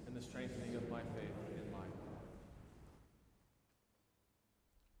sin and the strengthening of my faith in life.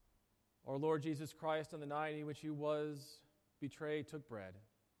 Our Lord Jesus Christ, on the night in which he was betrayed, took bread.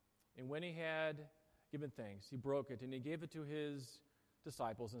 And when he had given thanks, he broke it, and he gave it to his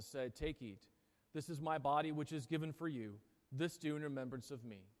disciples and said, "Take, eat. This is my body, which is given for you. This do in remembrance of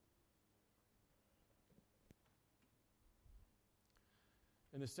me."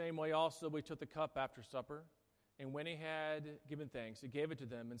 In the same way also we took the cup after supper, and when he had given thanks, he gave it to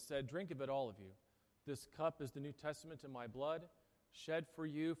them and said, "Drink of it, all of you. This cup is the New Testament in my blood, shed for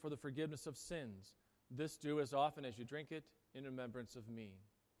you for the forgiveness of sins. This do as often as you drink it in remembrance of me."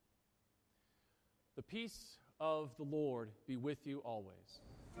 The peace of the Lord be with you always.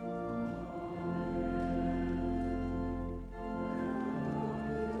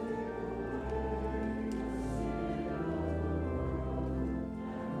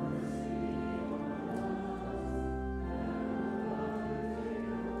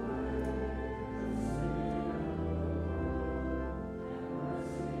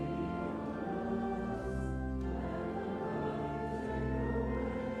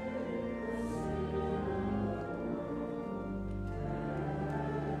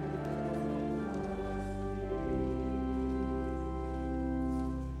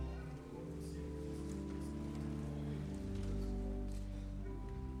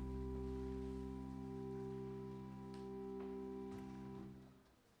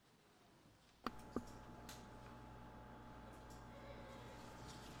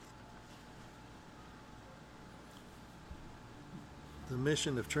 The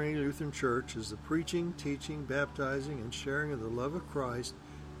mission of Trinity Lutheran Church is the preaching, teaching, baptizing, and sharing of the love of Christ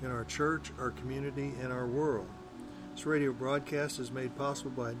in our church, our community, and our world. This radio broadcast is made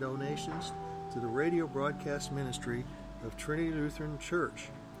possible by donations to the radio broadcast ministry of Trinity Lutheran Church.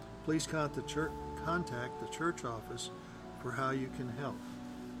 Please contact the church office for how you can help.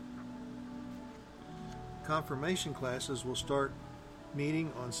 Confirmation classes will start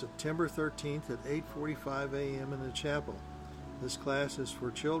meeting on September 13th at 8:45 a.m. in the chapel. This class is for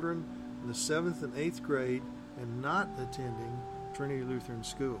children in the 7th and 8th grade and not attending Trinity Lutheran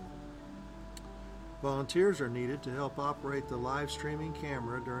School. Volunteers are needed to help operate the live streaming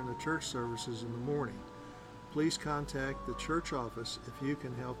camera during the church services in the morning. Please contact the church office if you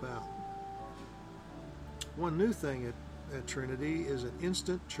can help out. One new thing at Trinity is an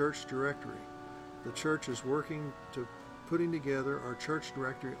instant church directory. The church is working to putting together our church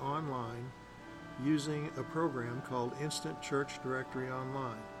directory online using a program called Instant Church Directory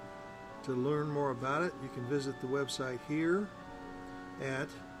Online. To learn more about it, you can visit the website here at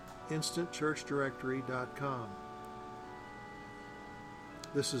instantchurchdirectory.com.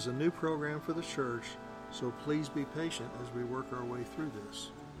 This is a new program for the church, so please be patient as we work our way through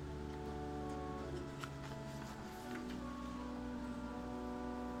this.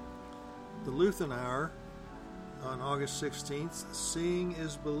 The Lutheran Hour on August 16th, Seeing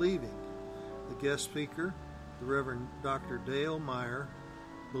is Believing. The guest speaker, the Reverend Dr. Dale Meyer,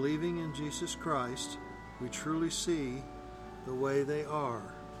 believing in Jesus Christ, we truly see the way they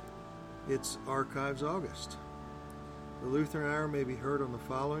are. It's Archives August. The Lutheran Hour may be heard on the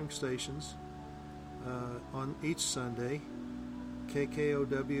following stations on each Sunday: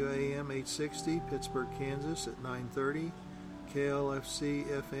 KKOW AM 860, Pittsburgh, Kansas at 9:30, KLFC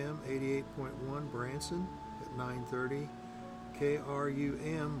FM 88.1, Branson at 9:30,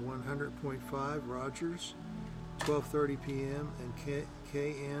 KRUM 100.5 Rogers, 12:30 p.m., and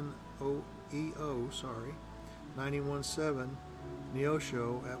KNOEO 91.7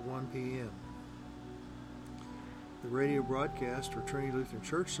 Neosho at 1 p.m. The radio broadcast for Trinity Lutheran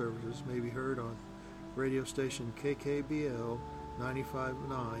Church services may be heard on radio station KKBL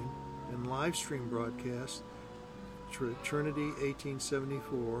 95.9, and live stream broadcast Trinity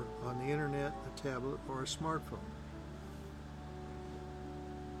 1874 on the internet, a tablet, or a smartphone.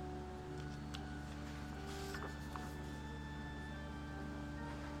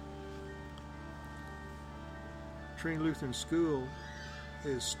 Trinity Lutheran School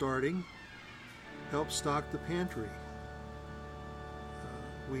is starting. Help stock the pantry.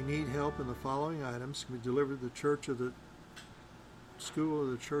 We need help in the following items. Can be delivered to the church of the school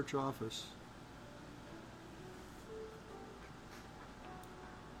or the church office.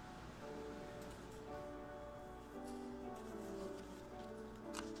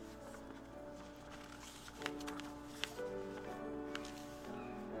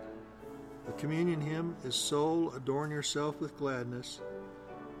 The communion hymn is Soul, Adorn Yourself with Gladness.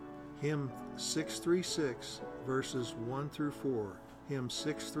 Hymn 636, verses 1 through 4. Hymn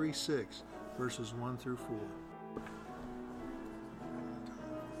 636, verses 1 through 4.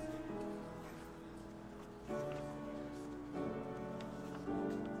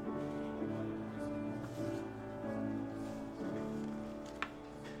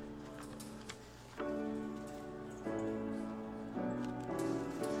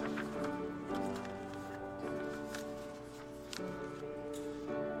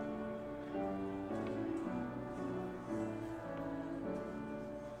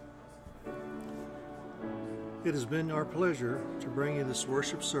 It has been our pleasure to bring you this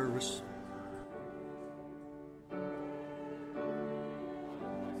worship service.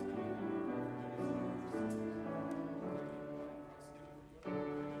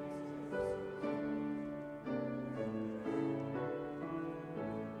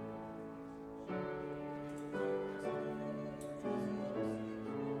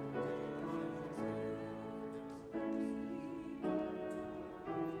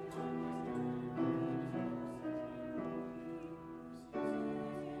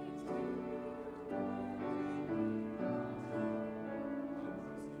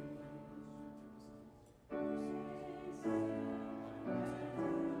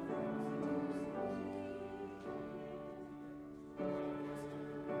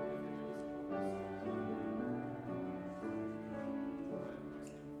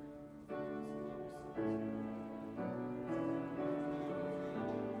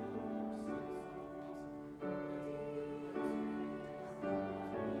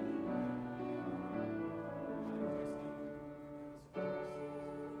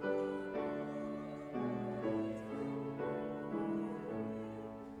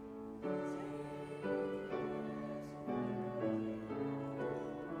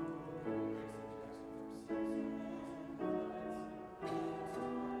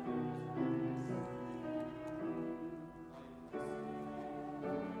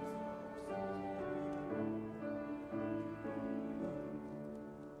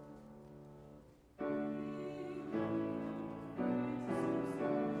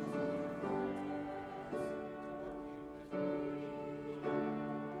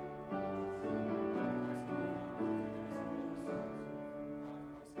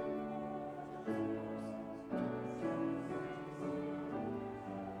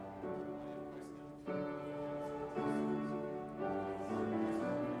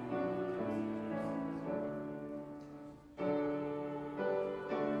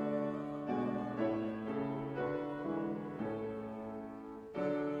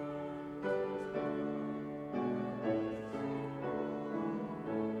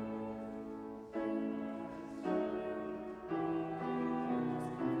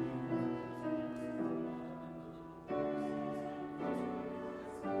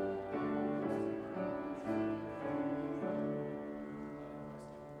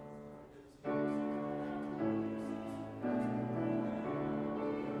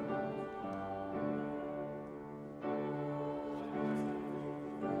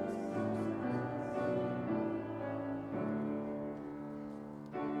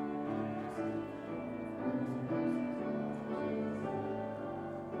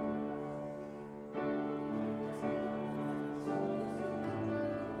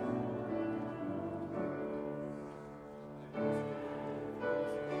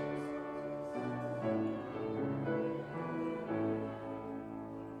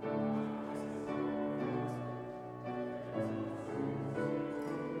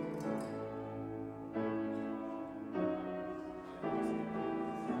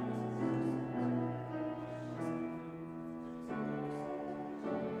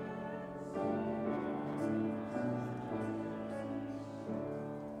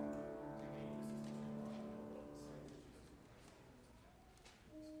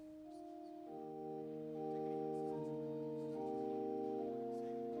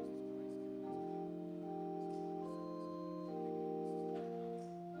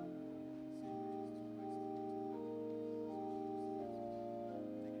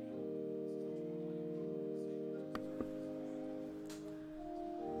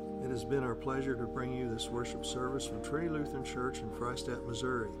 has been our pleasure to bring you this worship service from Trinity Lutheran Church in Freistatt,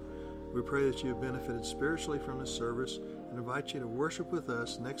 Missouri. We pray that you have benefited spiritually from this service and invite you to worship with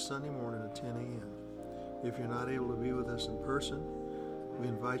us next Sunday morning at 10 a.m. If you're not able to be with us in person, we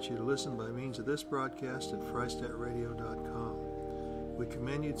invite you to listen by means of this broadcast at freistattradio.com. We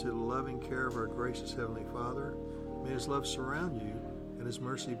commend you to the loving care of our gracious Heavenly Father. May His love surround you and His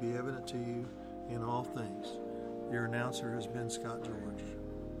mercy be evident to you in all things. Your announcer has been Scott George.